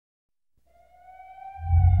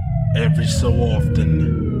Every so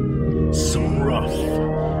often, some rough,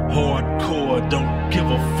 hardcore, don't give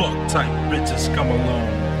a fuck type bitches come along.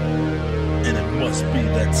 And it must be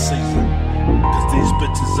that season, cause these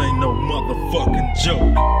bitches ain't no motherfucking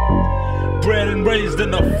joke. Bred and raised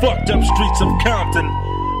in the fucked up streets of Compton,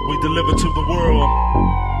 we deliver to the world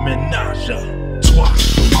Menajahtwa.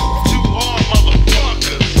 Too hard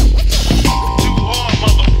motherfuckers. Too hard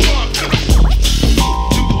motherfuckers.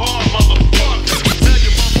 Too hard motherfuckers. Tell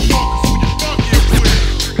your motherfuckers who you fucking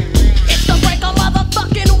with. It's the Breaka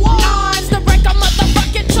motherfucking war. It's the Breaka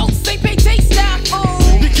motherfucking truth. CPT style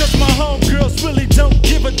fool. Because my homegirls really don't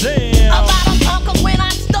give a damn about a punk, cause when I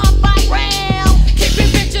start by rail, keeping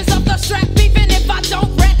bitches up the strap, even if I don't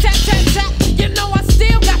rat tat tat tat. You know I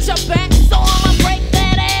still got your back, so I'ma break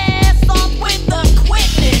that ass off with the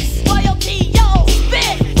quickness.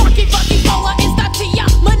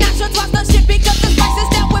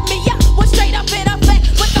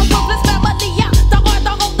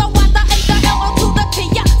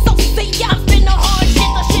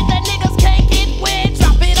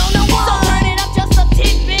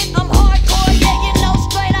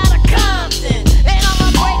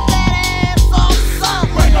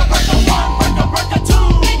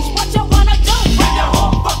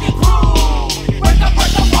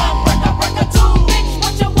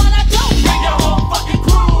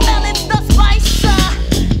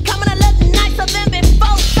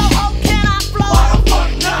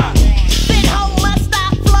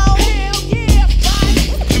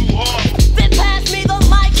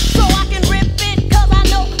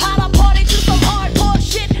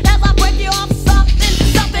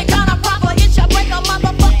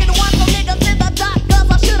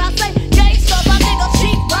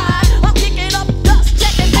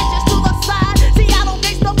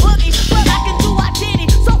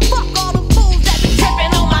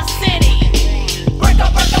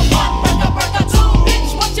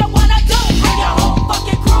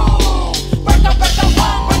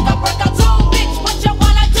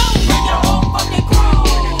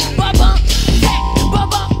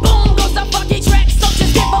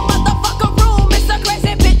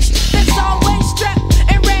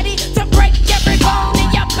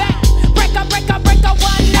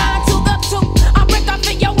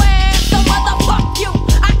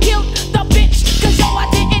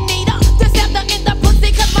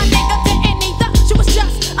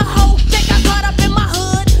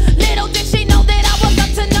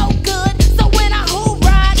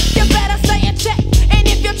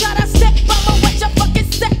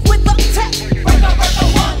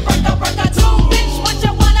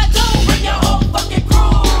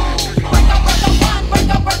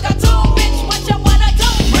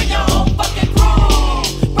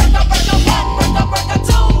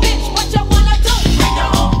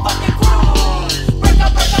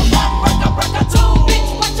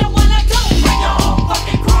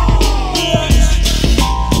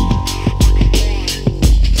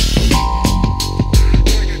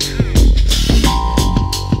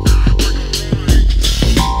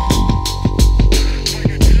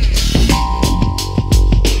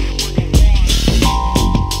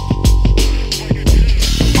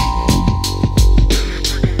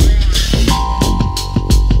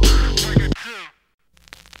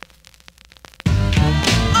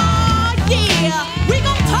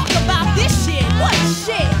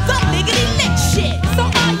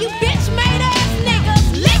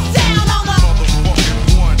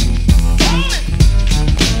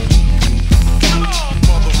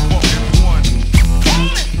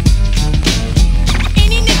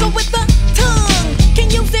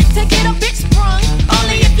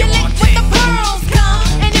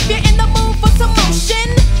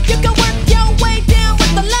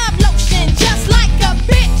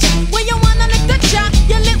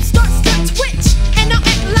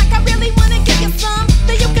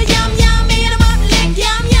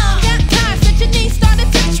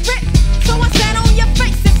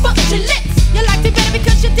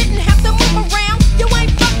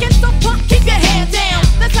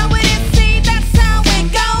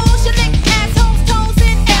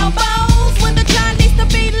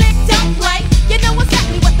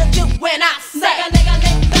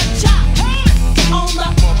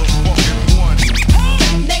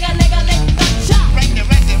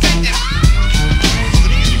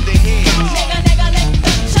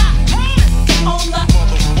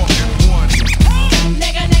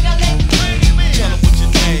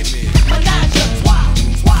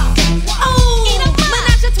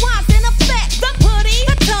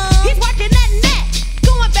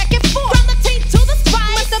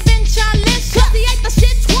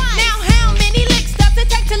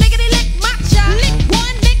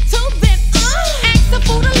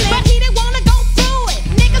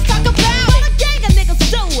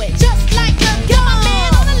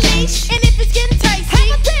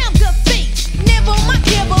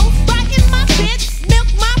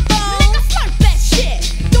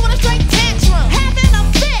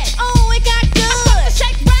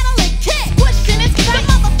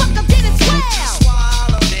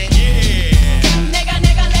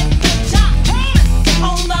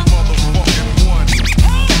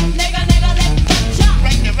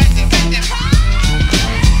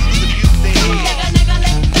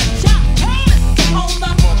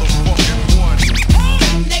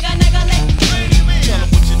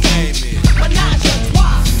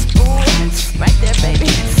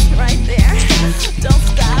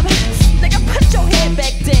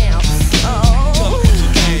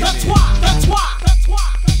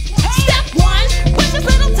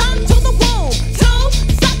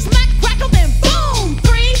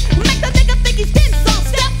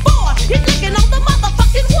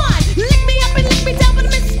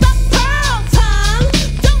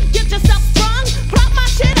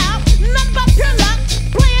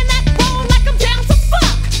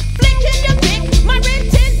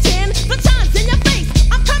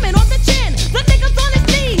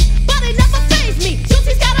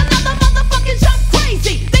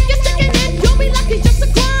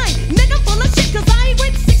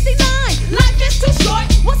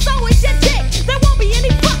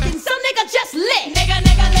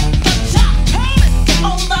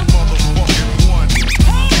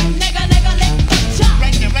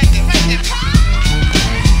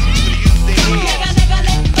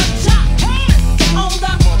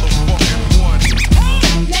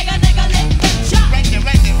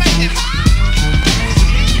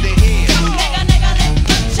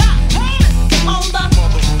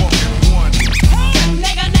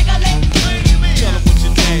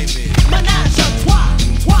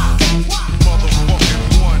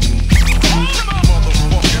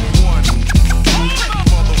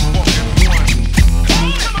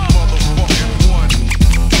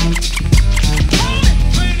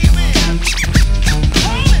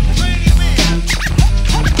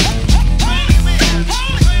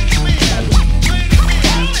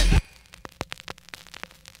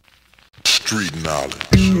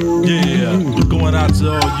 out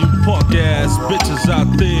to all you punk ass bitches out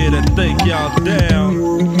there that think y'all down.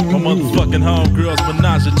 My motherfucking homegirls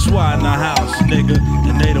Menajahtwa in the house, nigga,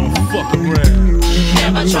 and they don't fuck around.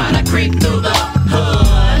 Never try to creep through the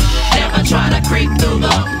hood. Never try to creep through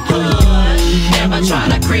the hood. Never try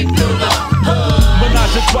to creep through the hood.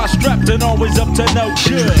 Menajahtwa strapped and always up to no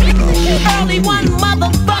good. Early one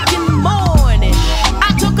motherfucking morning,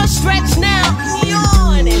 I took a stretch now,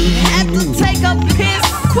 yawning. Had to take a piss,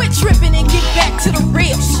 quit tripping and get back to the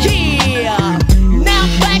real shit. Yeah. Now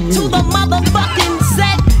back to the motherfucking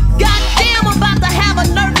set. Goddamn, I'm about to have a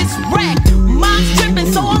nervous wreck. Mom's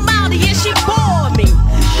tripping, so I'm out of here, she bored me.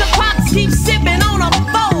 The pops keep sipping on a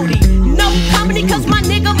 40. No company, cause my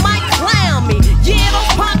nigga might clown me. Yeah,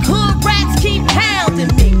 those punk hood rats keep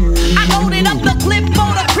hounding me. I loaded up the clip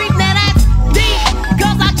for the creep, now that's deep.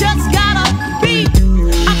 Cause I just got a beat.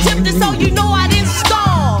 I'm tempted, so you know I didn't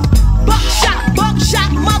stall.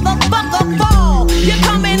 Buckshot, motherfucker fall. You're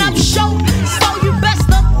coming up short, so you best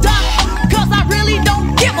to duck. Cause I really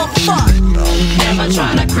don't give a fuck. Never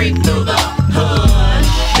try to creep through the hood.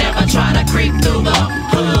 Never try to creep through the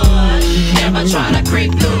hood. Never try to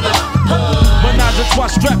creep through the hood. Menajahtwa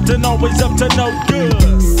strapped and always up to no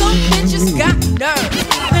good. Some bitches got nerve.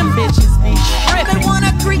 Them bitches be trippin'. They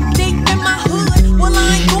wanna creep deep in my hood. Well,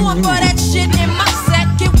 I ain't going for that shit in my set.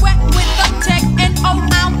 Get wet with the tech and oh,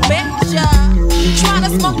 I'll betcha. Try to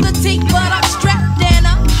smoke the teeth, but I'm strapped in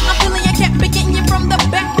her. I'm feeling you can't be getting you from the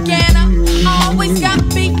back end. I always got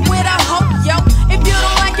beef with a hoe, yo. If you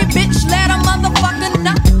don't like it, bitch, let a motherfucker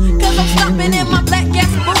know. Cause I'm stopping in my black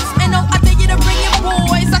ass boots. And oh, I tell you to bring your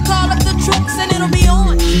boys. I call up the troops and it'll be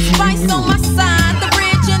on. Spice on my side, the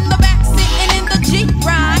bridge in the back, sitting in the Jeep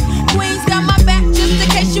ride. Queens got my back just in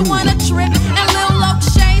case you wanna trip. And Lil Loc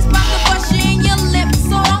shades bout to bust you in your lips,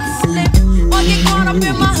 so don't slip. Or get caught up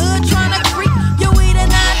in my hood trying to creep. You eat a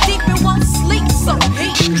 9 deep and won't sleep, so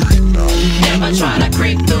peep. Never try to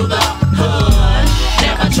creep through the hood.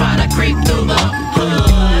 Never try to creep through the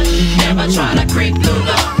hood. Never try to creep through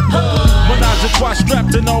the hood. Menajahtwa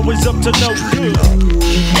strapped and always up to no good.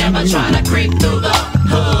 Never try to creep through the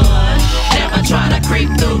hood. Never try to creep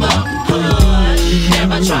through the hood.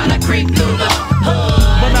 Never try to creep through the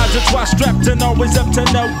hood. Menajahtwa strapped and always up to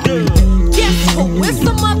no good. Guess who? It's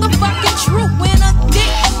the motherfucking truth in a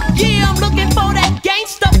ditch. Yeah, I'm looking for that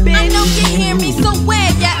gangsta bitch. I know you hear me, so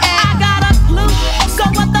where ya at? I got a clue. So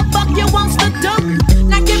what the fuck you wants to do?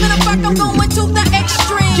 Not giving a fuck, I'm going to the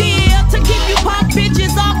extreme. Yeah, to keep you punk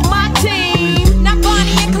bitches off my team. Not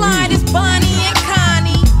Bonnie and Clyde, it's Bonnie and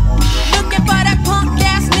Connie. Looking for that punk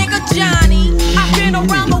ass nigga Johnny. I've been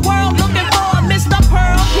around the world looking for a Mr.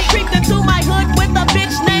 Pearl. He creeped into my hood with a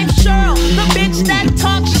bitch named Cheryl. The bitch that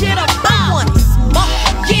talk shit about me. Smoke.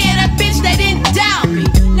 Yeah, that bitch that didn't doubt me.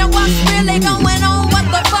 Now what's really going on? What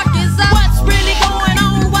the fuck is up? What's really going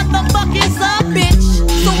on? What the fuck is up, bitch?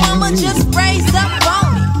 So I'ma just raise up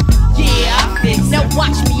on it. Yeah, I fix it. Now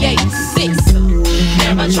watch me 86.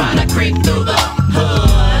 Never try to creep through the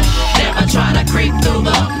hood. Never try to creep through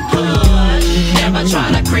the hood. Never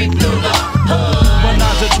try to creep through the hood.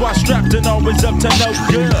 Menajahtwa strapped and always up to no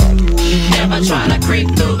good. Never try to creep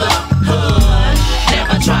through the hood.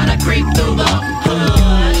 Never try to creep through the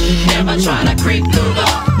hood. Never try to creep through the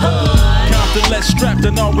hood. Compton less strapped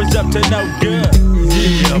and always up to no good.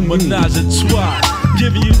 Yeah, Menajahtwa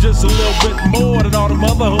giving you just a little bit more than all them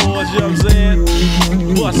other whores, you know what I'm saying?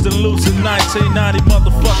 Bustin' loose in 1990,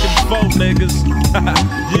 motherfucking 4 niggas.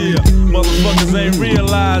 Yeah, motherfuckers ain't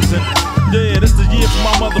realizing. Yeah, this the year for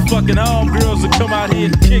my motherfucking homegirls to come out here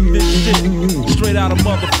and kick this shit. Straight out of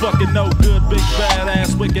motherfucking no good, big bad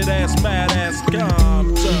ass, wicked ass, mad ass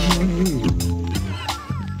Compton.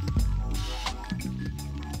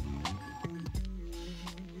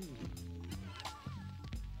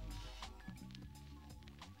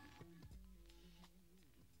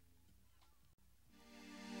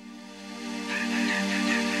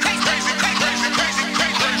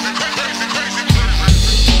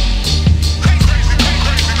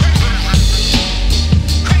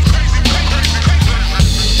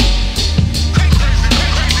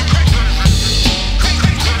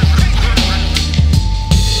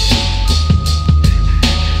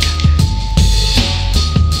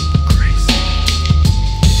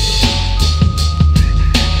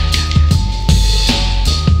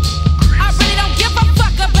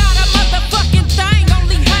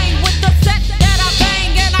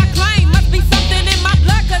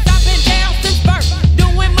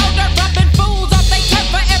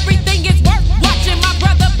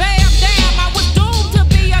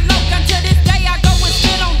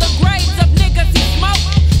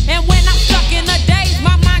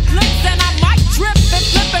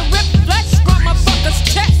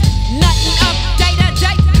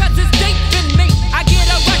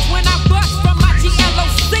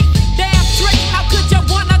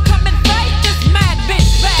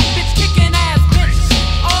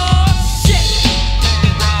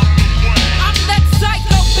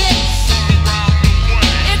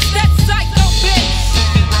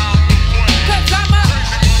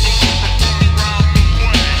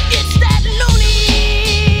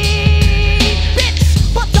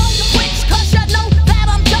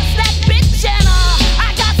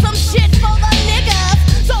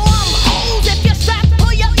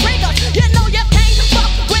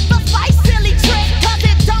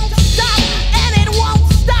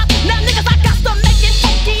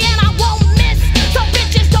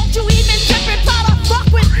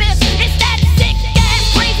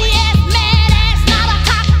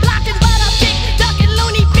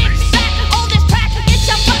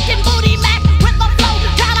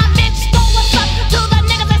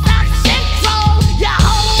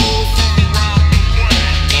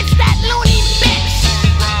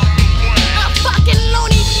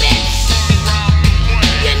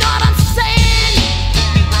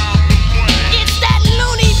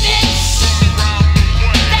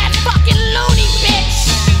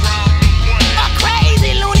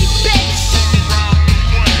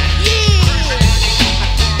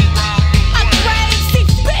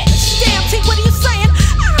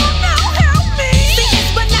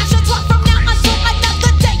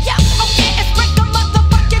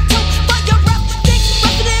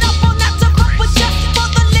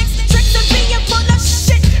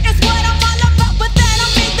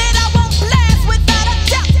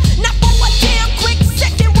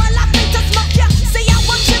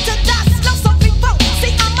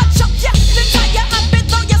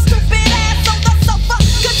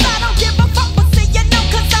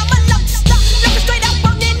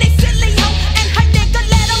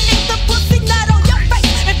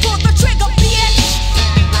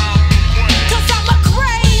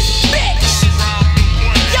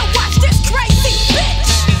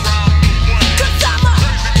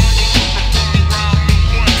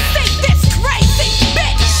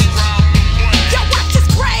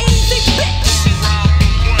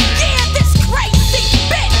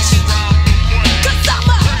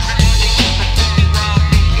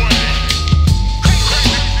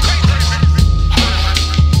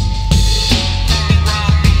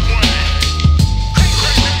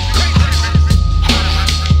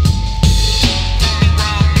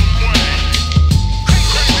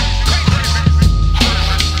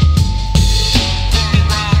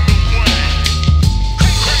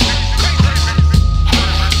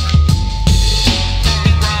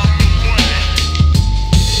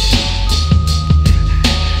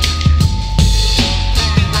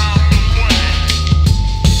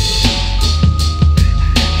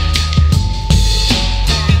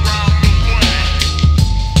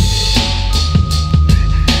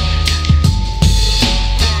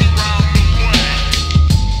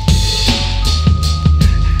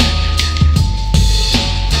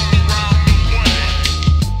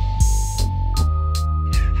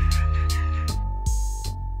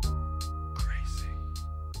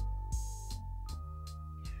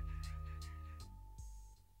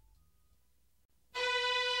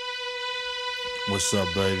 What's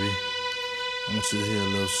up, baby? I want you to hear a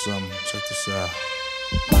little something. Check this out.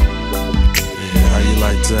 Yeah, how you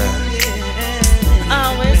like that?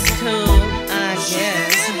 Oh, it's cool, I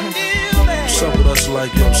guess. What's up with us,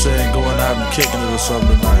 like, you know what I'm saying, going out and kicking it or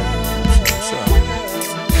something tonight? What's up?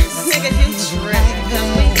 Nigga, you tripping,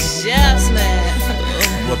 we just met.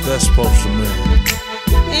 What that's supposed to mean?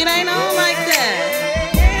 It ain't on like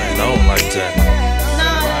that. Ain't on like that. No.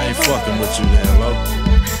 I ain't fucking with you then, Lo.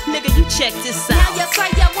 Nigga, you check this out. Now you say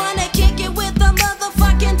you wanna kick it with the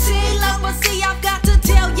motherfucking T-Lo, but see, I've got to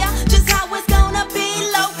tell ya just how it's gonna be,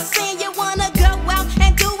 low. Saying you wanna go out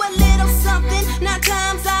and do a little something. 9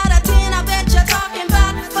 times out of 10, I bet you're talking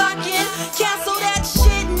about fucking. Cancel that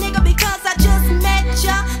shit, nigga, because I just met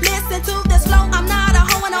ya. Listen to this flow, I'm not a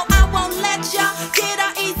hoe, no, I won't let ya get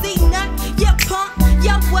a easy nut. You punk,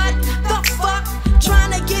 you what the fuck?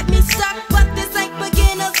 Trying to get me stuck, but this ain't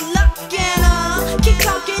beginner's luck. And keep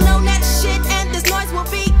talking on that shit, and this noise will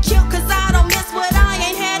be cute, cause I don't miss what I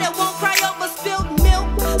ain't had. It won't cry over spilled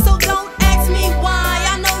milk, so don't ask me why.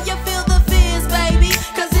 I know you feel the fizz, baby,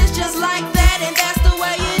 cause it's just like that, and that's the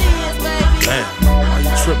way it is, baby. Damn, why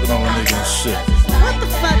you tripping on a nigga and shit? What the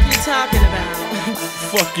fuck you talking about?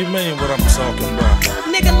 Fuck you mean what I'm talking about?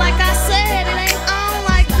 Nigga, like I said, it ain't on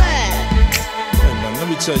like that. Hey man,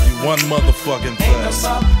 let me tell you one motherfucking thing.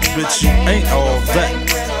 Bitch, you ain't all that.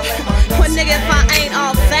 Well, nigga, if I ain't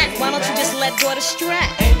all that, why don't you just let go of the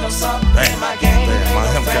strap? Damn, my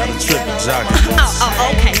hemp got a tripping jogging.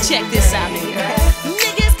 Oh, okay, check this out, nigga.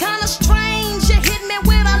 Nigga, it's kinda strange. You hit me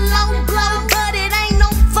with a low blow, but it ain't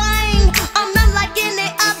no thing. I'm not like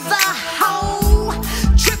any other hoe.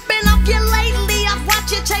 Tripping off you lately, I've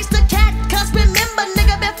watched you chase the cat. Cause remember,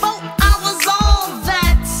 nigga, before I was all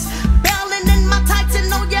that. Belling in my tights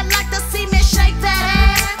and know you like to see me shake that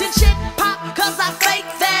ass. Did shit pop, cause I fake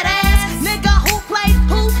that ass. Nigga, who played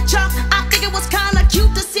who chump? I think it was kinda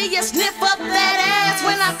cute to see you sniff up that ass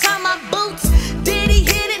when I tie my boots. Did he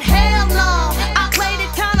hit it? Hell no. I played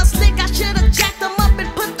it kinda slick. I should've jacked them up and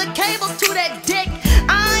put the cables to that dick.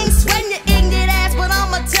 I ain't sweating your ignorant ass, but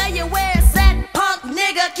I'ma tell you where it's at, punk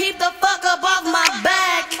nigga. Keep the fuck up off my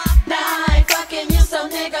back. Now I ain't fucking you, so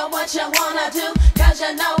nigga, what you wanna do? Cause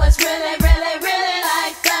you know it's really, really, really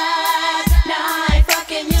like that. Now I ain't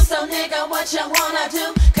fucking you, so nigga, what you wanna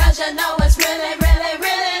do? Cause you know it's really, really,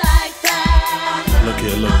 really like that. Look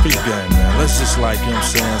here, look, peep game, man. Let's just, like, you know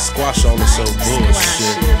what I'm saying, squash all this old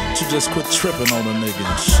bullshit. You just quit tripping on a nigga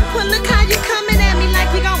and shit. Well, look how you coming at me like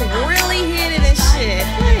you gon' really hit it and shit.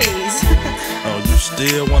 Please. Oh, you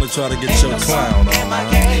still want to try to get your clown on,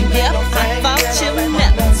 huh? Yep, I thought you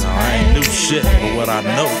never. No, I ain't new shit, but what I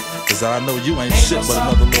know is that I know you ain't shit but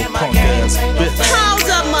another little punk ass bitch. Hold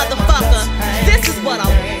up, motherfucker. This is what a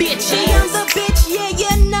bitch I'm is. the bitch, yeah,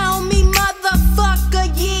 you know me, motherfucker,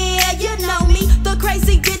 yeah, you know me. The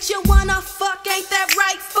crazy bitch you wanna fuck, ain't that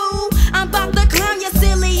right, fool? I'm about to clown your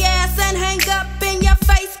silly ass and hang up in your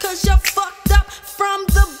face, cause you're fucked up from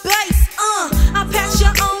the base. I pass you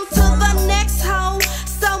on to the next hoe,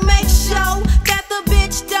 so make sure that the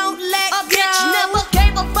bitch don't let A go. bitch never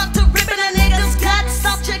gave a fuck to ripping a nigga's guts.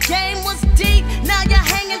 Thought your game was deep, now you're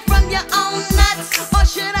hanging from your own nuts. Or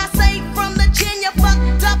should I say from the chin you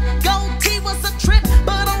fucked up? Gold tee was a trip,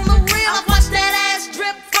 but on the real I watched that ass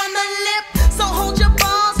drip from the lip. So hold your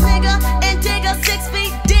balls, nigga, and dig a 6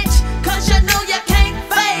 feet ditch, cause you know you can't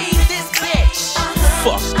fade this bitch.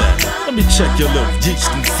 Fuck that. Let me check your little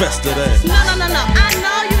yeast infested ass. No, I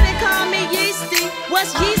know you didn't call me yeasty.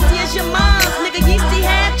 What's yeasty is your mom's, nigga. Yeasty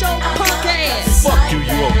had your punk ass. Fuck you,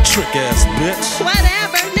 you old trick ass bitch.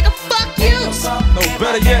 Whatever, nigga, fuck you. No,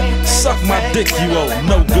 better yet, suck my dick, you old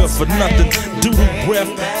no good for nothing. Doodle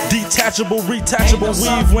breath, detachable, retachable,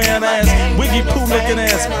 weave wearing ass, wiggy poo looking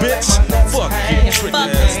ass bitch. Fuck you, trick Fuck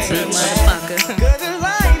ass you, bitch. motherfucker.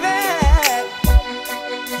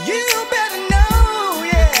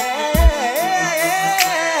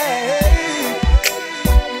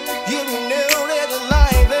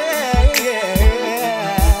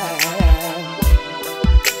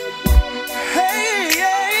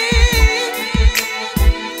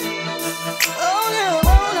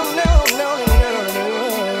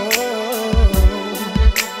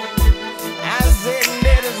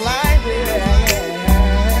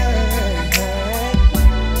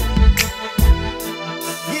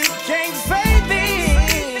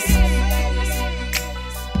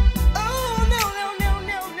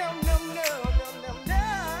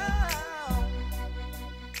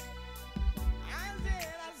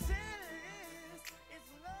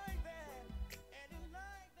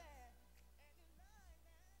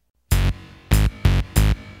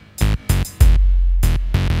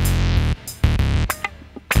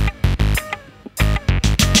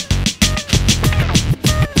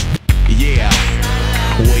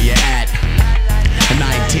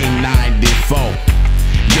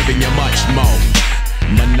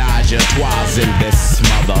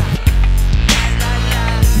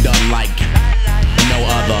 like no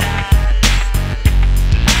other.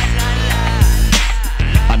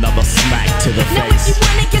 Another smack to the face. Now if you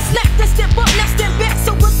wanna get slapped, then step up, now step back.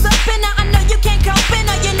 So what's up in her? I know you can't cope in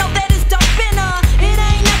her. You know that it's dope in her. It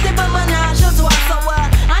ain't nothing but Menajahtwa. So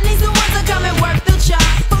I need someone to come and work the job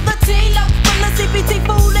for the T-Lo, from the CPT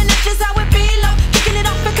fool, and that's just how it be low. Kicking it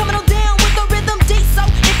off and coming on down with the rhythm D. So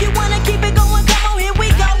if you wanna keep it going, come on, here we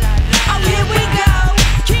go. Oh, here we go.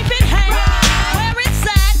 Keep it hanging where it's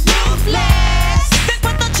at. Ruthless. Then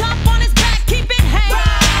put the chop on his back. Keep it hanging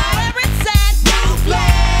where it's at.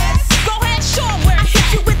 Ruthless. Go ahead, show where I it's hit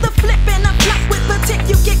at. you with the flip and a block with the tick.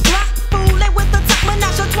 You get clock, fool. And with the top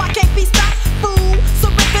Menajahtwa can't be stopped, fool. So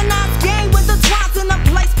recognize game with the twice in the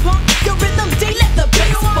place, punk. Your rhythm D, let the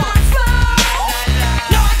bass bump.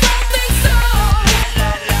 No, I don't think so.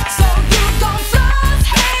 So you gon' floss?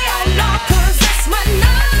 Hell no, 'cause it's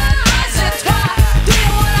Menajahtwa. Do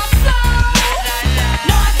you wanna flow?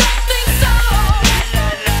 No, I don't think so.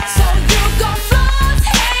 So you gon' floss?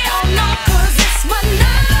 Hell no, 'cause it's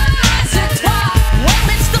Menajahtwa. Well,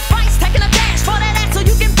 it's the price, taking a dash for that ass so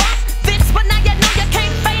you can bump this. But now you know you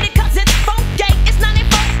can't fade it 'cause it's funky. It's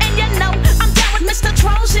 94 and you know I'm down with Mr.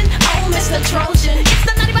 Trojan. Oh, Mr. Trojan. It's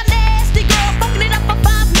the naughty but nasty girl, funking it up for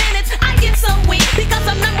 5 minutes. I get so weak because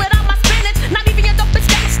I'm done with all my spinach. Not even your dopest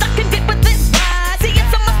gangsta can get with this ride. See,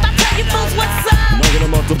 it's a must, I tell you fools what's up. Knocking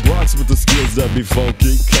them out the box with the skills that be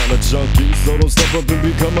funky, kinda junky. So don't step up and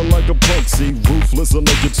be coming like a punk. See, ruthless or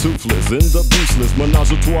make you toothless, end up useless.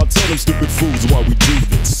 Menajahtwa, tell them stupid fools why we do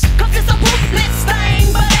this. 'Cause it's a ruthless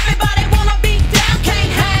thing, but everybody wanna be down,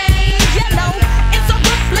 can't hang. You know, it's a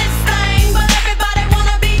ruthless thing, but everybody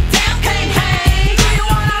wanna be down, can't hang. Do you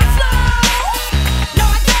wanna flow? No,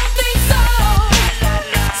 I don't think so.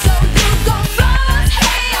 So you gon' floss?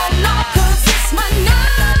 Hell no, 'cause it's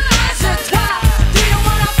Menajahtwa. Do you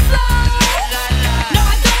wanna flow? No,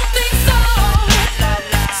 I don't think so.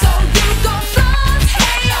 So you gon' floss?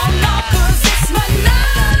 Hell no, 'cause it's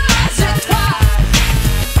Menajahtwa.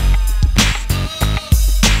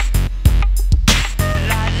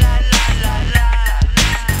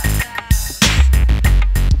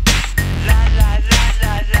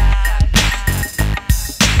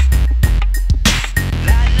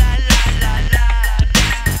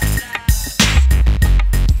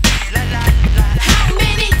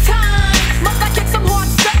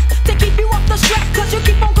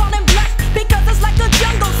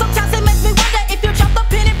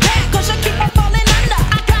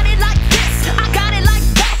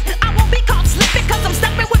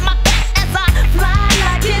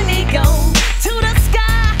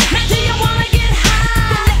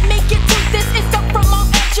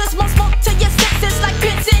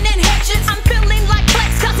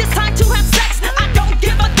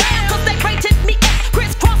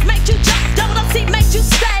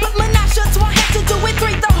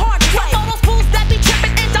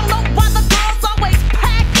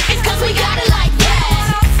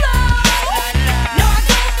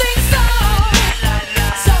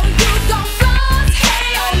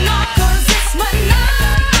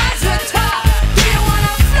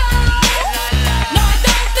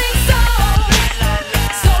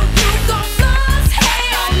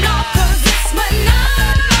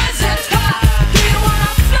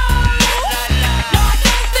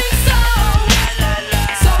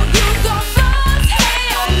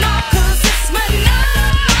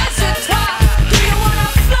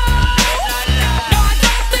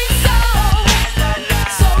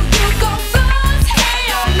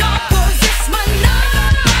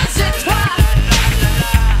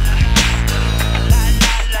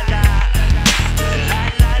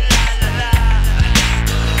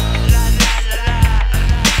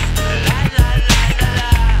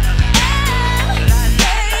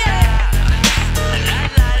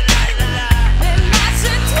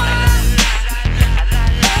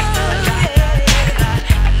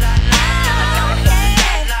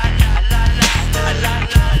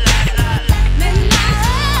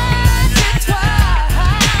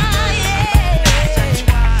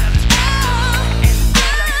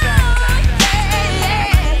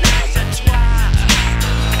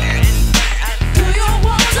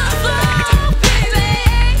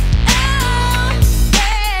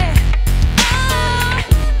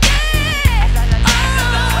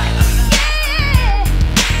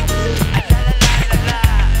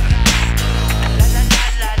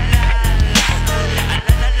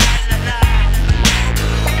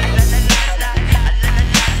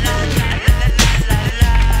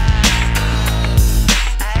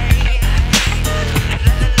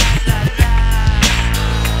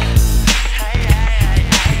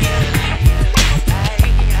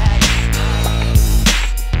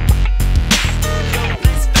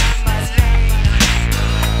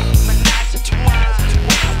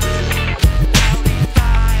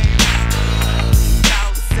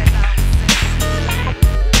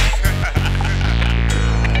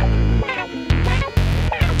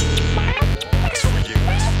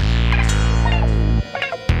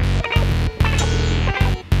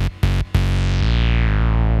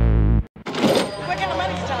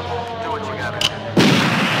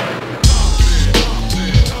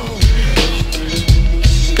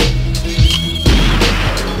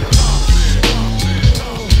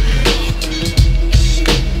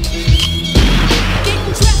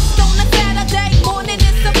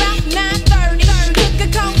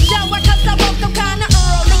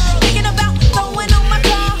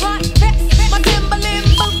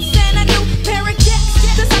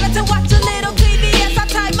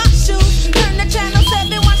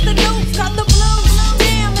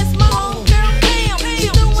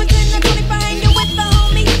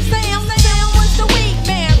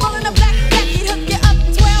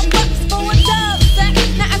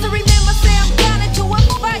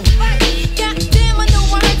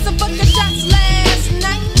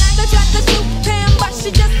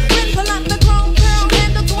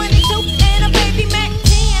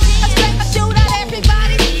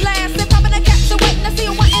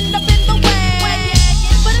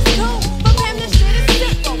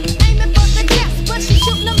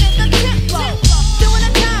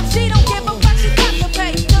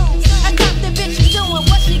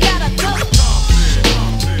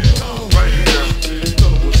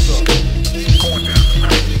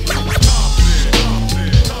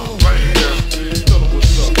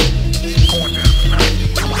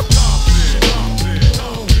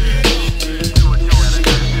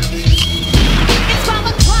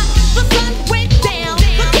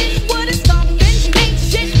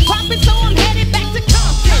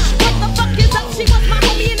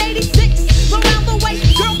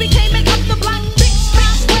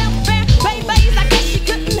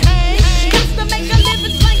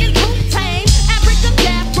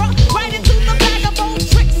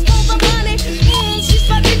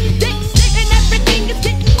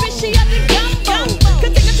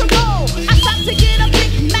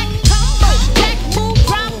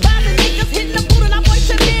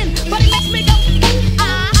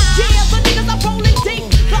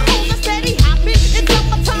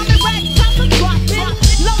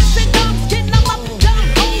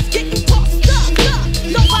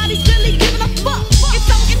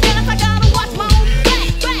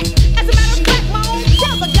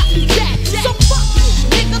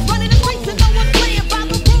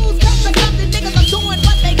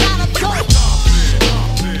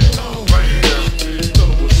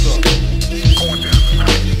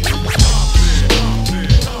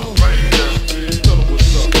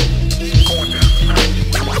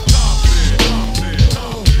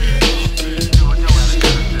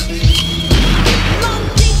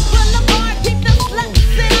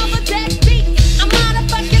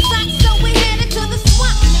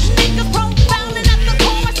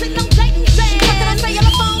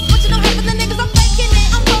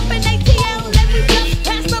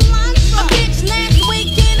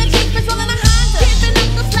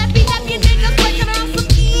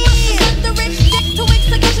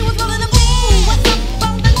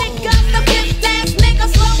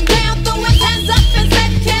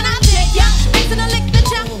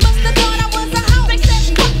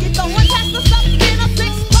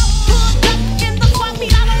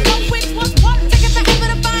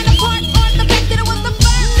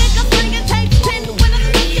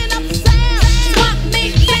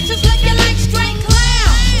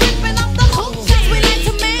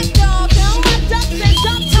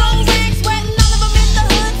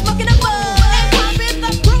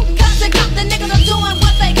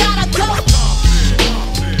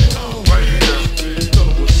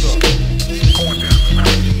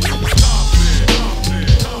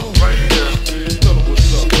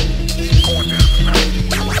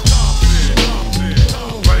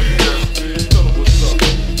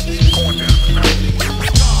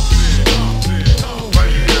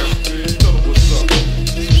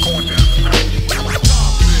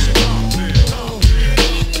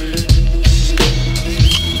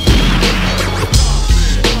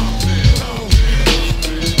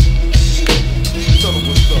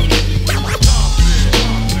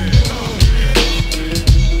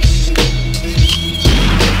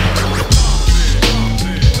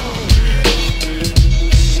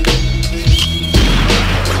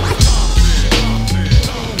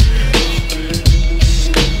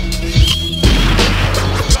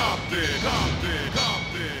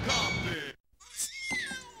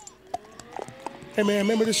 Hey man,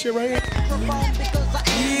 remember this shit right here?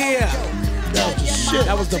 Yeah. That was the shit.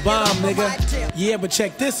 That was the bomb, nigga. Yeah, but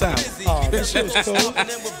check this out. Oh, that shit was cool.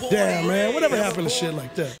 Damn, man. Whatever happened to shit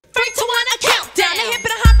like that? 3, 2, 1, a countdown. The hip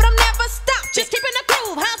and a hop, but I'm never stopped. Just keeping the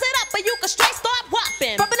groove. How's it up? But you can straight start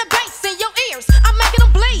whopping. Bumping the bass in your ears. I'm making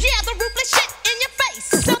them bleed. Yeah, the ruthless shit in your face.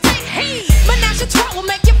 So take heed. Menajahtwa will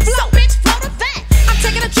make you flow. So bitch, flow to that. I'm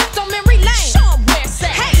taking a trip on memory lane. Show 'em where it's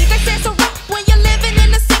at. Hey, they say it's a rock when you're living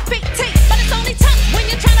in the CPT. But it's only tough when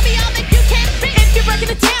you're trying to be all that you can be. If you're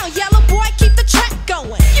breaking it down, yellow boy, keep the track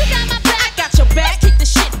going. You got my back, I got your back. Keep the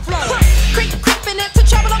shit flowing. Creeping into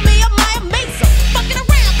trouble on me, I'm my amazing. Fucking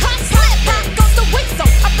around, come slap, pop goes the whistle.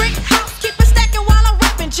 I brick house, keep it stacking while I'm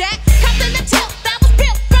rapping, Jack. Compton the tilt, that was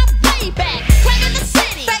built from way back. Claiming the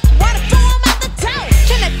city, fake water, throw 'em out the toe.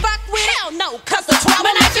 Can they fuck with? Hell no, cause the 12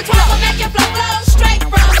 will make you flow straight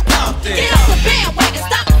from Compton. Get off the bandwagon,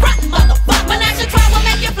 stop frontin', motherfucker. Menajahtwa will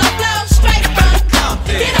make you flow straight from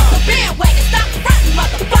Compton. Get off the bandwagon, stop frontin',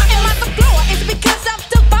 motherfucker. And my floor is because of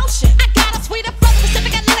devotion. I got a sweeter flow,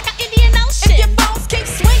 Pacific Atlantic, Indian Ocean. If your bones keep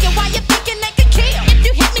swinging while you're thinking they could kill. If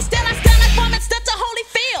you hit me still, I stand like one and step to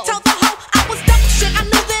Holyfield. Told the hoe I was dope shit, I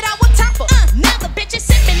knew that I would top her. Now the bitch is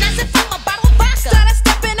sipping as if I'm a bottle of vodka. Started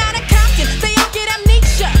stepping out of Compton, they all get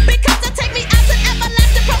amnesia. Because they take me as an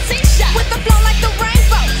everlasting procedure. With the flow like the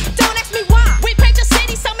rainbow, don't ask me why. We paint your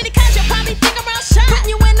city so many colors, you'll probably think I'm real shy. Putting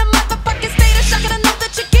you in the motherfucking state of shock, and I know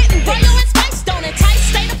that you're getting this. Royal and spice, don't entice,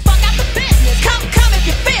 stay the fuck out the business. Come if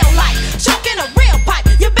you feel like choking a real pipe.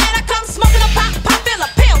 You better come smoking a pop, fill a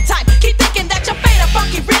pill type. Keep thinking that you're fade a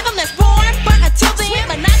funky rhythm that's born. But until then,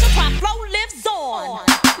 Menajahtwa flow lives on.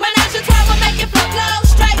 Menajahtwa will make you flow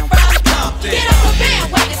straight from Compton. Get off the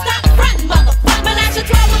bandwagon, stop frontin', motherfucker.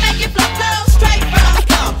 Menajahtwa will make you flow straight from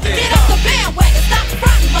Compton. Get off the bandwagon, stop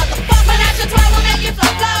frontin', motherfucker. Menajahtwa will make you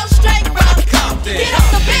flow straight from Compton. Get off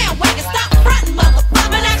the bandwagon, stop frontin', motherfucker.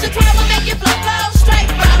 Menajahtwa will make you flow straight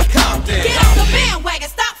from Compton. Get off the bandwagon,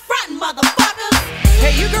 stop frontin', motherfuckers.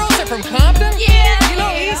 Hey, you girls are from Compton? Yeah. You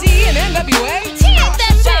know Eazy and NWA? Talk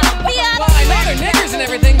that shit. We out Well, I know they're niggers and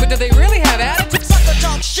everything, but do they really have attitude? Sucker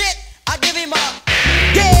talk shit, I give him up.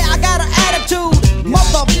 Yeah, I got an attitude,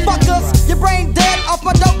 motherfuckers. Your brain dead off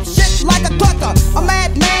my dope shit like a clucker. A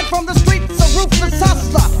madman from the streets, a ruthless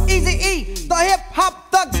hustler. Eazy-E, the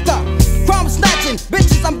hip-hop thugster. Crumb snatching,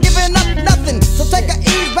 bitches, I'm giving up nothing. So take a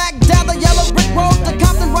ease back down the yellow brick road to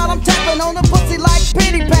Compton while I'm tapping on the pussy like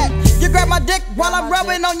pity pat. You grab my dick while I'm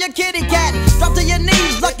rubbing on your kitty cat. Drop to your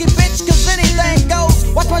knees, lucky bitch, cause anything goes.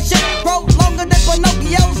 Watch my shit grow longer than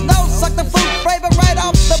Pinocchio's nose. Suck the fruit flavor right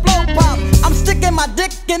off the blow pop. I'm sticking my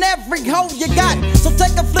dick in every hole you got. So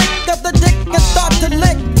take a flick of the dick and start to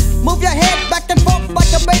lick. Move your head back and forth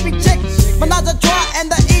like a baby chick. Menajahtwa and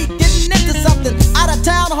the E getting into something. Out of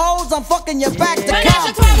town hoes, I'm fucking you back to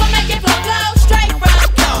Compton. Menajahtwa will make you flow straight from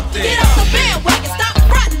Compton. Get off the bandwagon, stop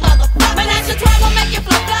frontin', motherfucker. Menajahtwa will make you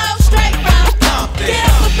flow straight from Compton. Get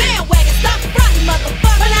off the bandwagon, stop frontin',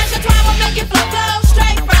 motherfucker. Menajahtwa will make you flow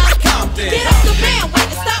straight from Compton. Get off the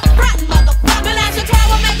bandwagon, stop frontin', motherfucker. Menajahtwa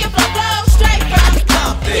will make you flow straight from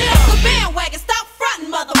Compton. Get off the bandwagon, stop frontin',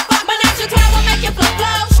 motherfucker. Menajahtwa will make you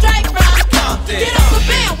flow straight from Compton. Get off the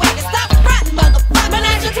bandwagon, stop frontin', motherfucker.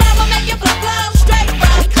 Menajahtwa will make you flow straight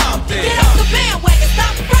from Compton. Get off the bandwagon,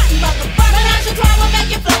 stop frontin', motherfucker. Menajahtwa will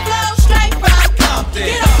make you flow straight from Compton.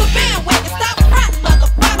 Get off the bandwagon, stop frontin',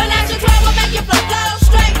 motherfucker. Menajahtwa will make you flow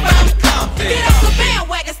straight from Compton. Get off the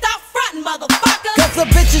bandwagon, stop frontin', motherfucker. Cause the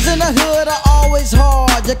bitches in the hood are always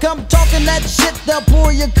hard. You come talking that shit, they'll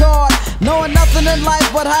pull your card. Knowing nothing in life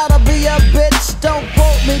but how to be a bitch. Don't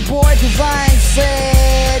quote me, boy, cause I ain't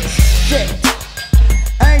said shit.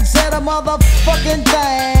 I ain't said a motherfucking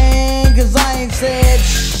thing, cause I ain't said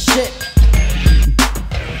shit.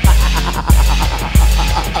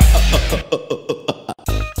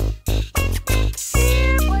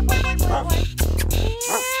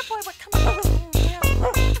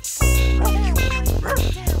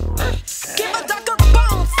 Give a darker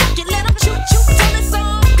bone, fuck it, let 'em chew till it's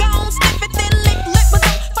all gone. Sniff it, then lick, but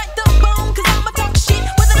don't fight the bone. Cause I'ma talk shit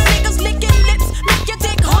with the niggas licking lips. Make your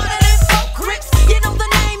dick harder than folk grips. You know the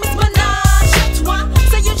name is Menajahtwa,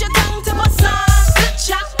 so use your tongue to massage the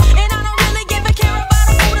chop. And I don't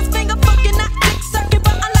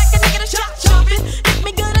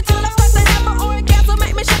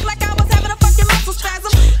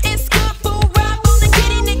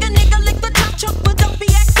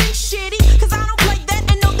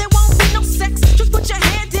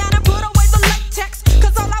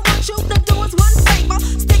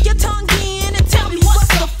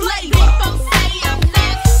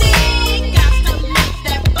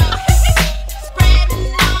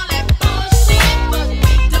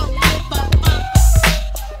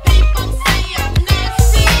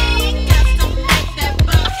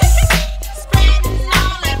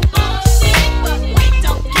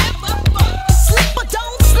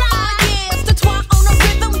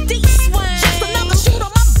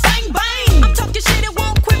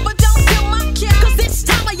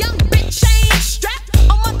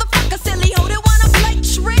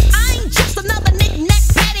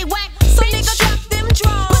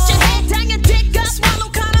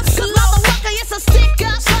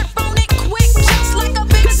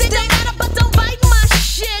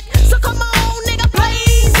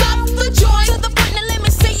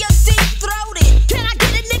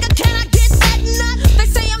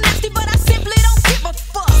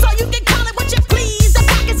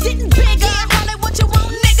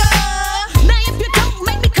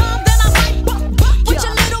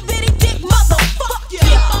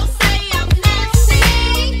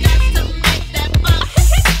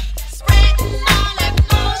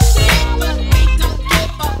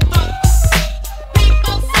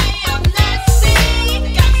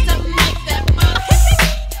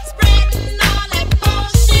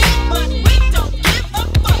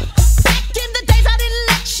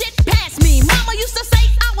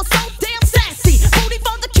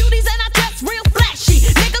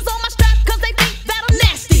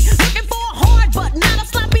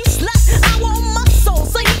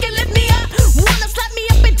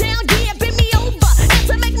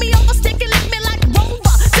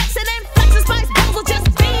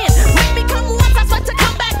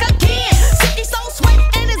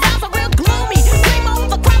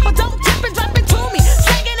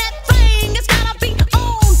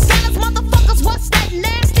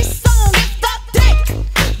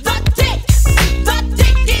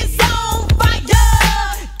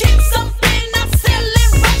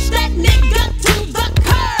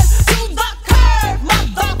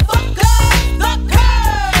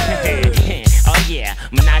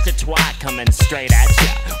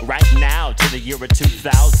year of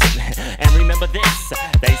 2000. And remember this,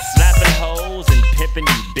 they slapping hoes and pimping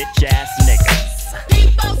you bitch ass niggas.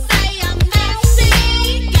 People say I'm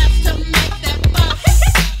nasty, got to make that buck.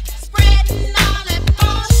 Spreading all that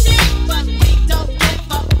bullshit, but we don't give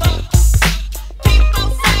a fuck. People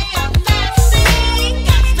say I'm nasty,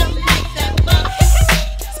 got to make that buck.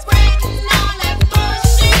 Spreading all that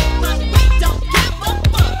bullshit, but we don't give a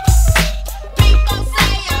fuck. People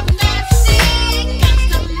say I'm nasty, got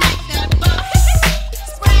to make that buck.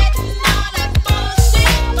 Spreading all that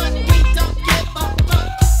bullshit, but we don't give a fuck.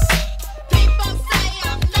 People say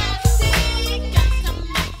I'm nasty, got to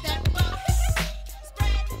make that buck.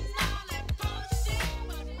 Spreading all that bullshit,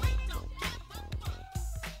 but we don't give a fuck.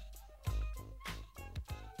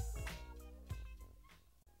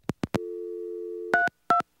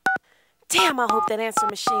 Damn, I hope that answer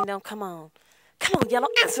machine don't come on. Come on, Yellow,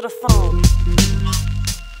 answer the phone.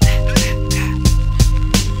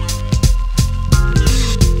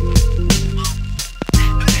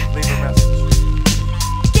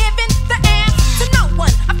 Giving the ass to no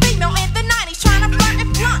one. A female in the 90s trying to flirt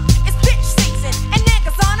and blunt. It's bitch season and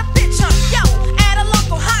niggas on a bitch hunt. Yo, at a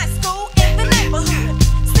local high school in the neighborhood.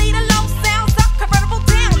 See the low sounds up, convertible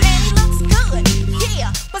down, and he looks good.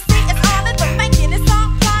 Yeah, but see it's all in the making. It's all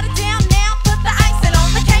plotted down now. Put the icing on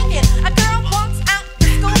the cake. A girl walks out the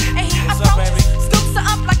school and he approaches, scoops her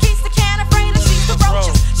up like he's the can of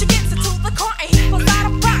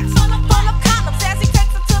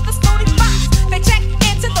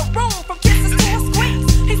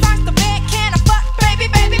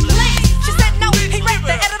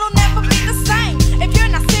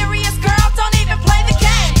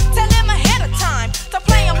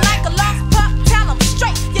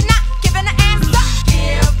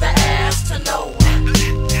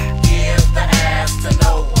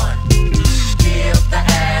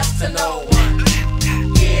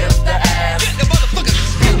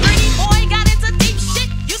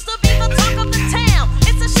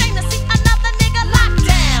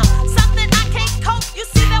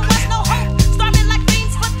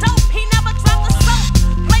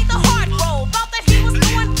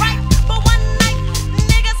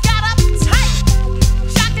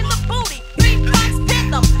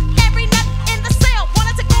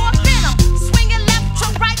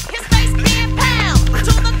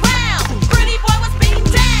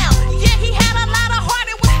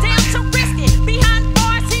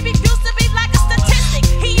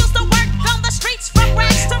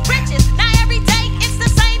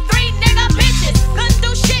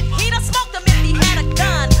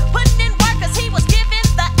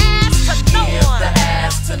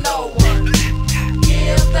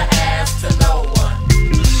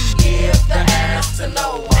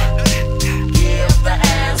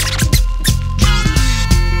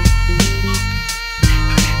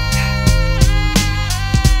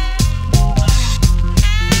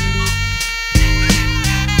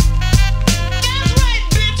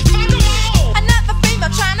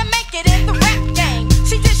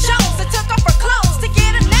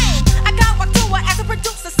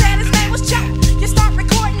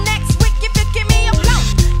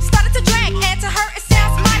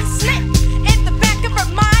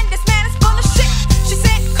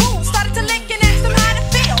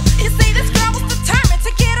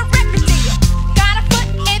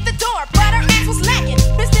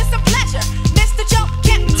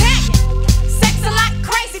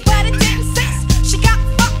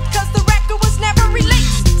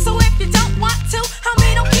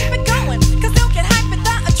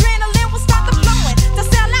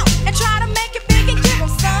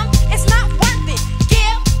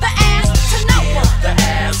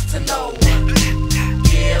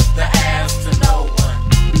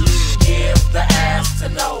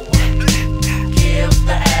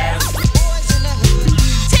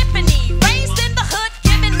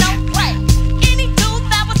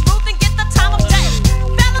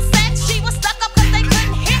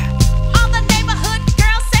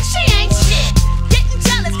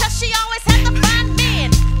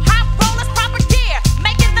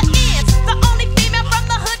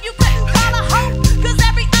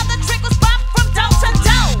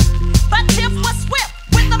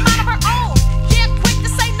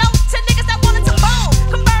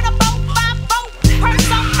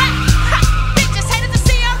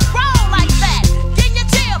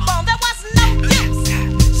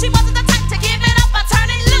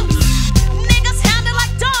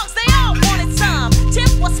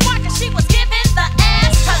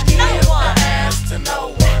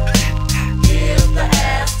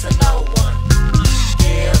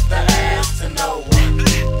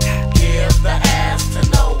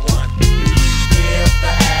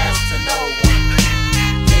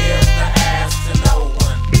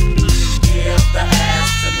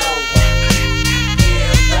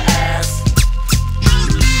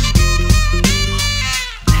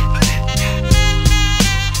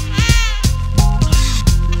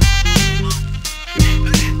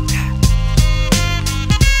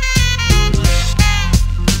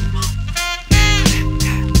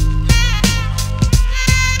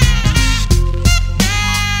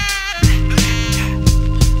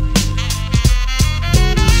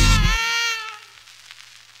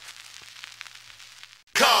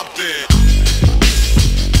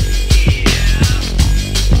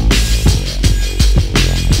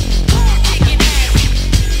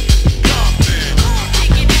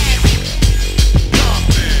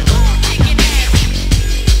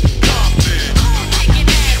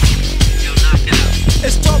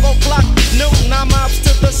o'clock noon, I'm out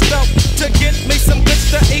to the stove to get me some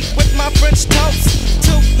goods to eat with my French toast.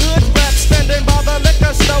 Two hood rats standing by the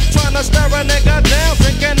liquor stove, trying to stare a nigga down,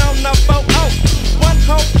 drinking on the photo. One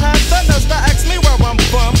hope had the nerves to ask me where I'm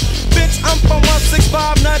from. Bitch, I'm from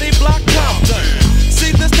 165 Nutty Block, Compton.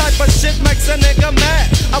 See, this type of shit makes a nigga mad.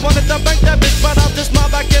 I wanted to bank that bitch, but I'll just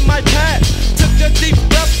mob back in my pad. Took a deep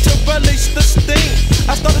breath to release the steam.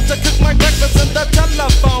 I started to cook my breakfast and the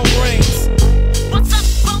telephone rings. What's up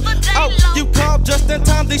for the day, oh, you called just in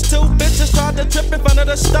time. These two bitches tried to trip in front of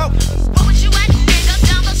the stove. What was you at, nigga?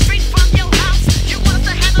 Down the street from your house. You want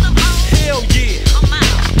to handle them all? Hell yeah. I'm out.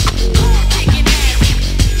 Kickin Azz.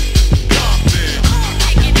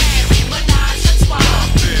 Kickin Azz. Menajahtwa.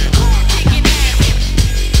 Kickin Azz.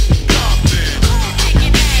 Kickin Azz.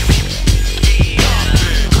 Kickin Azz.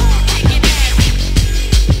 Kickin Azz.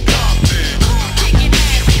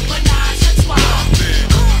 Menajahtwa.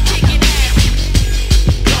 Kickin Azz.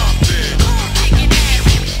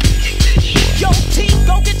 Yo, T,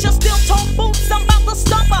 go get your steel-toe boots. I'm about to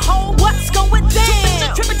stomp a hole. What's going down? Two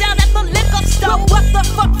bitches tripping down at the liquor store. What the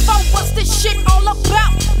fuck for? What's this shit all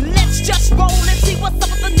about? Let's just roll and see what's up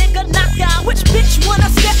with the nigga Knocc Out. Which bitch wanna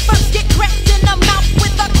step first? Get cracked in the mouth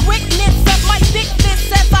with the quickness of my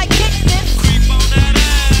thickness as I kick this.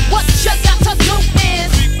 What you got to do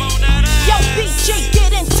is, yo, BG,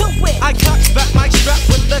 get into it. I cocked back my strap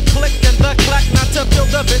with the click and the clack. Not to feel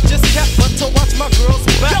the bitches cap, but to watch my girls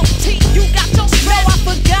back. Yo, T, you got your strap. No, I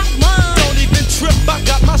forgot mine. Don't even trip, I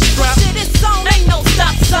got my strap. Shit is on, ain't no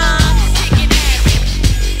stop sign. Kickin Azz.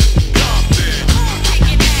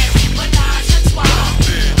 Kickin Azz. Menajahtwa.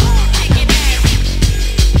 Kickin Azz. Kickin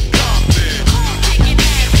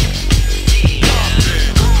Azz.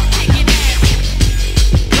 Kickin Azz.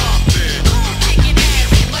 Kickin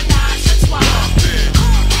Azz. Menajahtwa.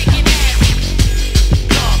 Kickin Azz.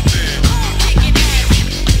 Kickin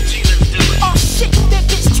Azz. Oh shit, that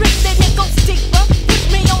bitch tripped and it goes deeper. Put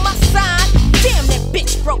me on my side. Damn, that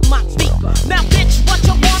bitch broke my beeper. Now, bitch, what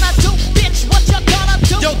you wanna do? Bitch, what you gonna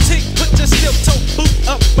do? Yo, T, put your steel-toe boot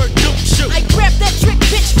up for doom shoot. I grabbed that trick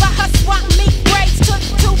bitch by her swat meat braids. Took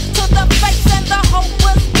two to the face and the hoe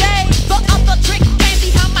was gay. The other trick came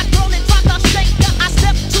behind my girl and tried to shake her. I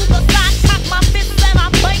stepped to the side, cocked my fist and I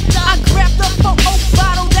baked her. I grabbed the 4-0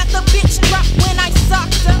 bottle that the bitch dropped when I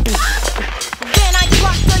socked her. Then I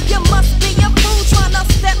clocked her. You must be a fool trying to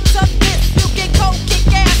step to this. You can go kick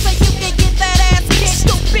ass or you can get that ass kicked.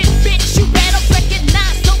 Stupid bitch, you better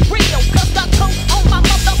recognize the real. Cause the coat on my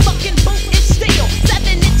motherfucking boot is steel. 7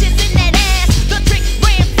 inches in that ass. The trick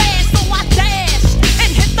ran fast, so I dashed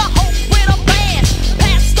and hit the hoe with a bash.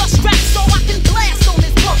 Pass the strap so I can blast on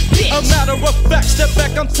this punk bitch. A matter of fact, step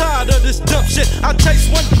back, I'm tired of this dumb shit. I chase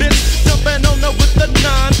one bitch, jumping on her with the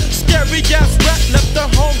 9. Scary ass rat left her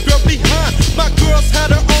homegirl behind. My girls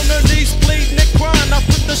had her on her knees, bleeding and crying. I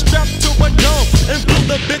put the strap to her dome and blew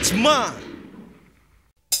the bitch mine.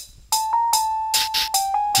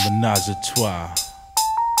 Menajahtwa.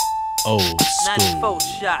 Old school. 94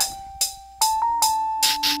 shot.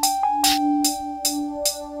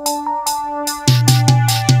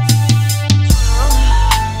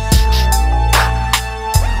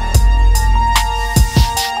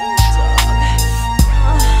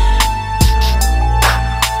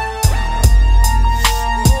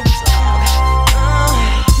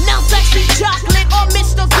 Now sexy chocolate or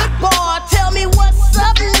Mr. Goodbar, tell me what's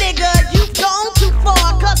up, nigga. You gone too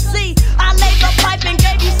far, cause see, I laid the pipe and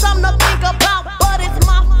gave you something to think about, but it's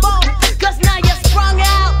my fault.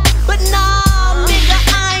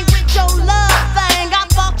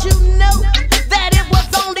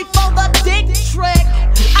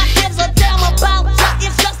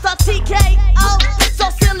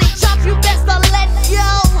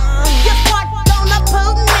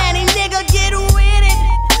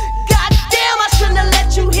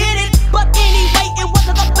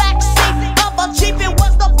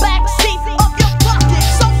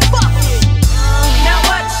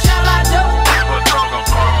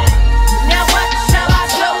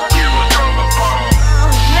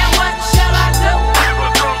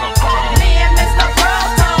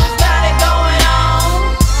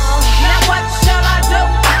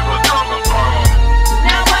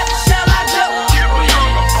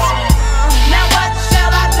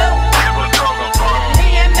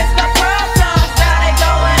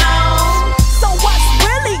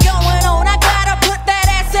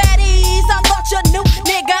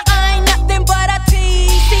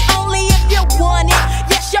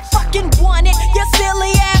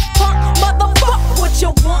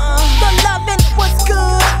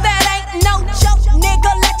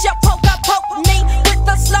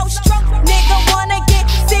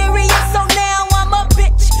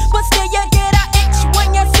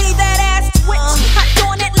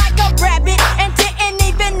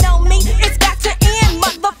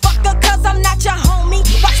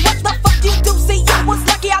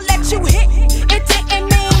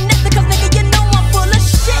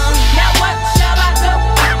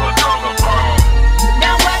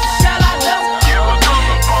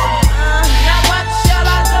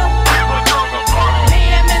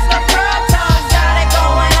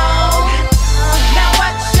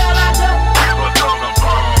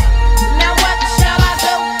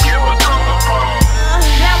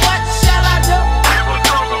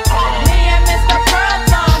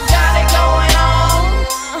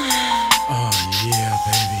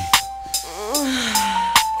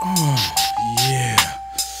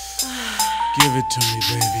 Give it to me,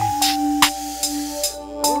 baby.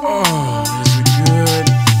 Oh, is it good?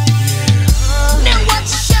 Yeah. Now what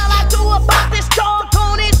shall I do about this dog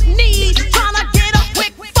on his knees? Tryna get a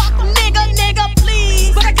quick fuck, nigga,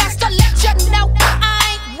 please. But I got to let you know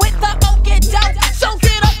I ain't with the okey doke. So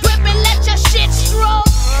get a grip and let your shit stroke.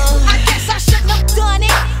 I guess I shouldn't have done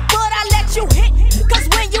it, but I let you hit. Cause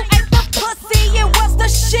when you ate the pussy, it was the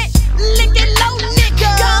shit. Lick it low,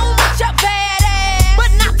 nigga. Go with your bad ass,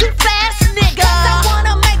 but not too fast, nigga. I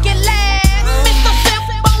wanna make it last. Mr. Simp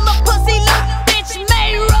on the pussy loop, bitch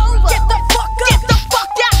made rover. Get the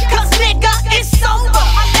fuck out, cause nigga, it's over.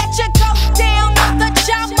 I let you go down on the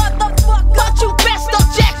job, motherfucker. But you best to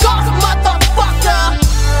jack off, motherfucker.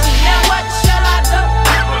 Now what shall I do?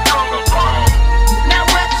 Now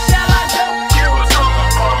what shall I do?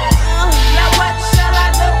 Now what shall I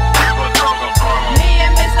do? Me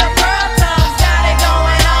and Mr. Pearl Tongues got it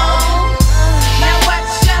going on. Now what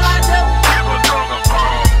shall I do?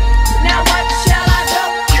 Now what shall I do?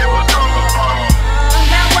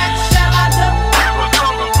 Now what shall I do?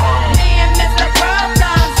 Me and Mr. Pearl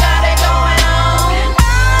Tongues got it going on.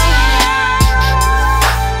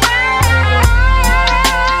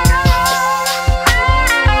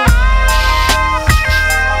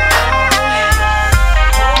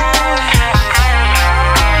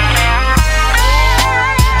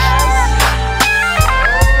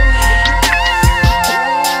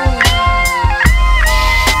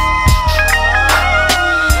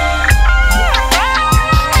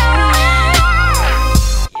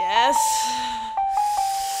 Yes.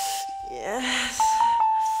 Yes.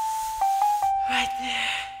 Right there.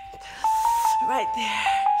 Right there.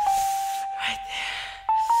 Right there.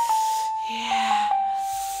 Yeah.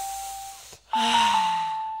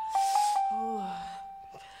 Ooh.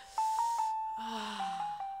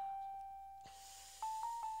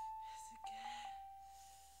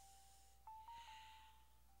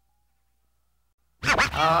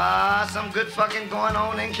 Some good fucking going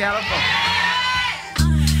on in California.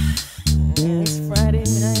 It's Friday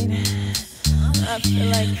night. I feel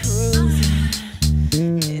like cruising.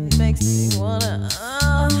 It makes me wanna.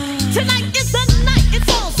 Tonight is the night. It's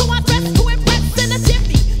on, so I dress to impress in a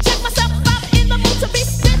jiffy. Check myself out in the mood to be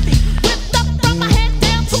spiffy. Whipped up from my head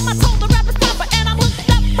down to my toe. The rapper's proper, and I'm hooked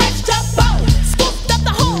up fresh to bone. Scooped up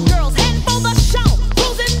the homegirls, heading for the show.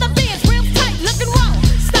 Cruising the Benz, real tight, looking wrong.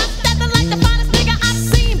 Stopped at the light, the finest nigga I've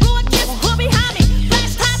seen. Blew a kiss, who behind me?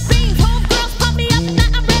 Flash top beams, homegirls pump me up.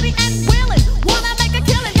 Now I'm ready and willing. Wanna make a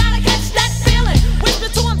killing, gotta catch that feeling. Whisper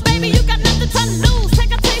to him, baby, you got nothing to lose.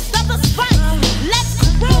 Take a taste of the spice.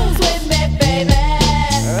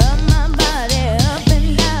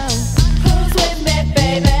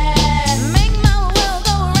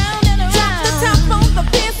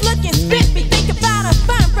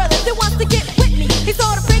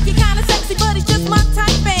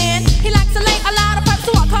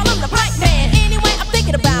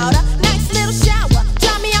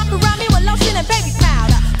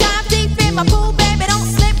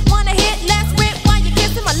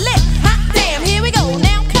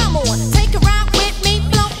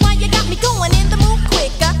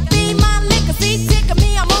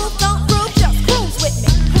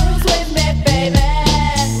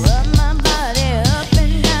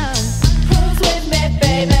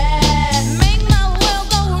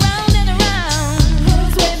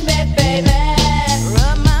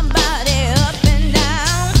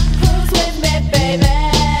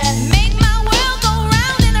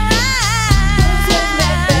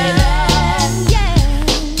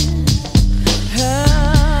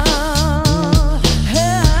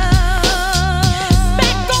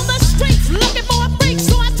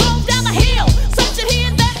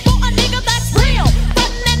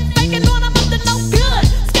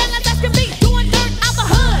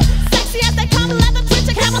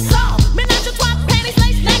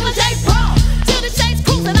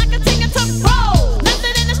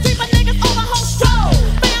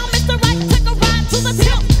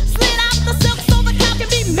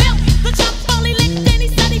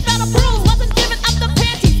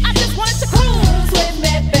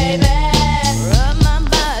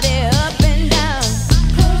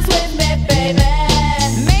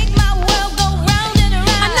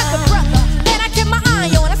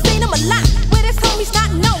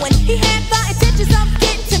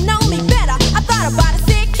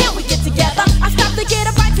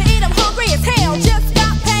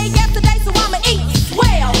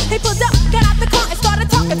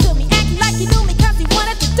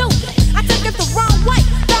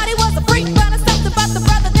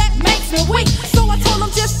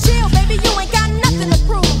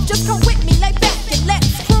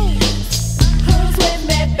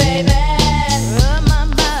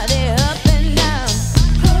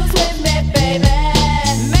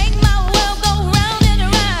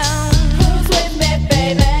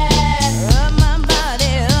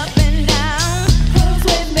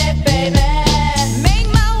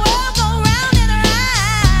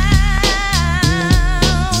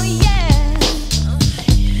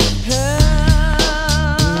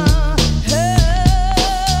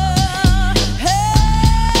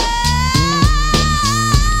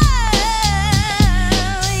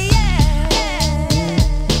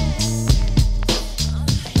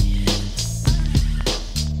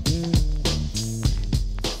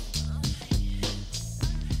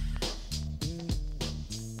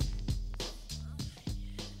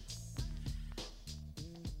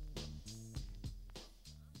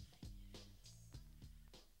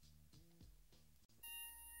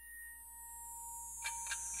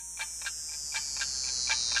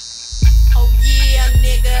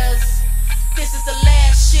 niggas. This is the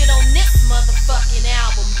last shit on this motherfucking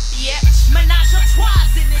album, bitch.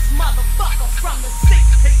 Menajahtwa's in this motherfucker from the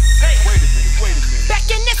 6PT. Wait a minute. Back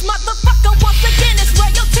in this motherfucker once again, it's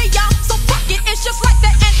royalty, y'all. So fuck it, it's just like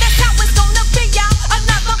that, and that's how it's gonna be, y'all.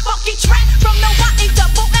 Another funky track from the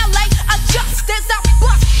YELLA. Adjust as I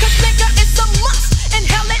bust, cause nigga, it's a must.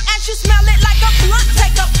 Inhale it as you smell it like a blunt.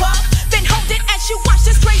 Take a puff, then hold it as you watch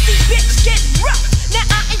this crazy bitch get rough. Now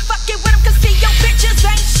I ain't fucking with them, cause see your bitches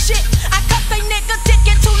ain't shit. I cut they nigga dick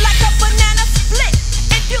into like a banana split.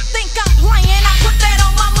 If you think I'm playing, I put that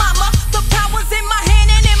on my mama. The power's in my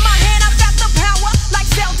hand, and in my hand I've got the power. Like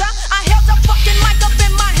Zelda, I held the fucking mic up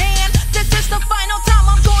in my hand. This is the final time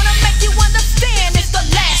I'm gonna make you understand. It's the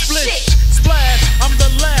last shit. Splash, I'm the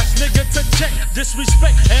last nigga to check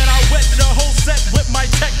disrespect, and I wet the whole set with my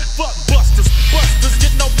tech. Fuck busters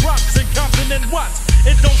get no props in Compton and Watts.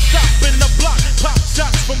 It don't stop in the block, pop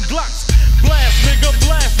shots from Glocks.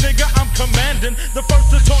 Blast nigga, I'm commanding. The first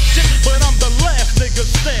to talk shit, but I'm the last nigga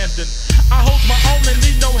standing. I hold my own and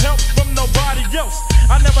need no help from nobody else.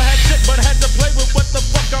 I never had shit, but had to play with what the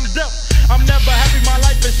fuck I'm dealt. I'm never happy, my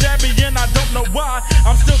life is shabby and I don't know why.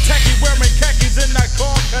 I'm still tacky, wearing khakis in that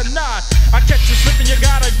car canard. I catch you slipping, you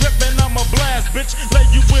got a grip and I'm a blast, bitch. Lay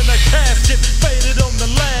you in a casket, faded on the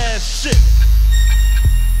last shit.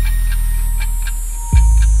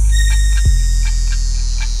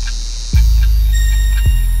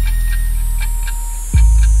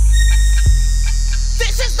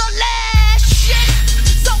 This is the last shit.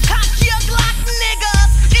 So cock your Glock,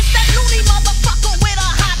 niggas. It's that loony motherfucker with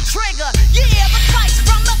a hot trigger. Yeah, the spice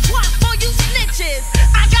from the twat for you snitches.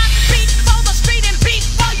 I got beat for the street and beat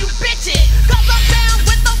for you bitches. Cause I'm down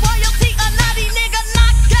with the royalty, a nutty nigga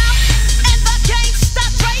Knocc Out. And the Gangsta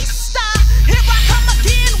Dresta. Here I come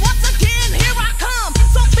again, once again, here I come.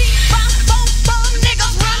 So beat by both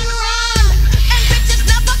niggas, run. And bitches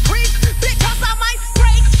never creep, because I might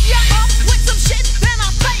break ya up with some shit.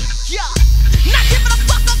 Not giving a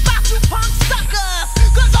fuck about you punk suckers.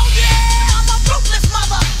 Cause oh yeah, I'm a ruthless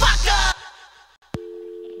motherfucker.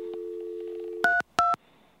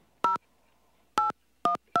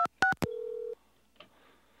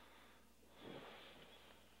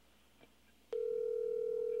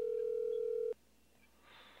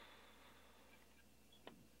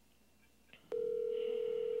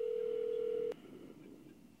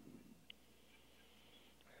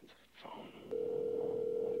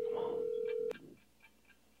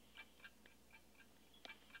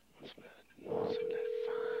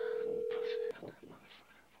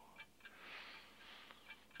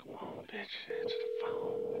 Bitch, it's the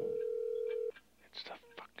phone. It's the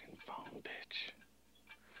fucking phone, bitch.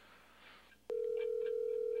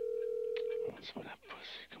 Want some of that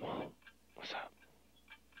pussy? Come on. What's up?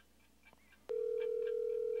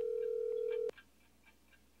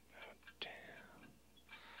 Oh, damn.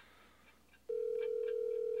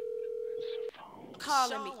 It's the phone.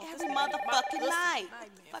 Calling me every motherfucking night.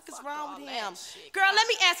 What the fuck is wrong with him? Girl, let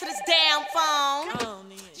me answer this damn phone.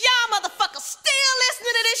 Y'all motherfuckers still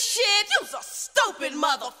listening to this shit? You's a stupid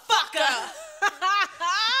motherfucker.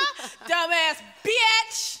 Dumbass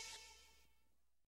bitch.